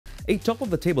A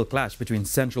top-of-the-table clash between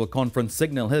Central Conference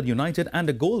Signal Hill United and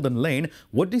the Golden Lane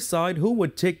would decide who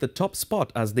would take the top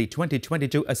spot as the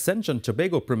 2022 Ascension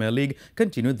Tobago Premier League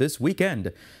continued this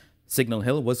weekend. Signal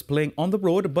Hill was playing on the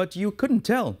road, but you couldn't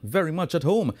tell very much at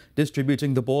home,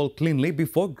 distributing the ball cleanly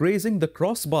before grazing the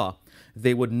crossbar.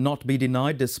 They would not be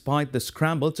denied despite the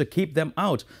scramble to keep them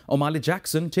out, O'Malley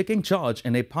Jackson taking charge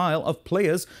in a pile of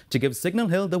players to give Signal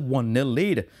Hill the 1-0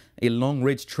 lead. A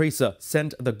long-range tracer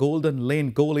sent the Golden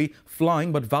Lane goalie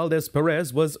flying, but Valdez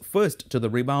Perez was first to the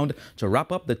rebound to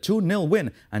wrap up the 2-0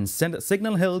 win and send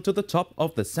Signal Hill to the top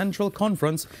of the Central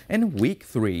Conference in Week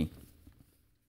 3.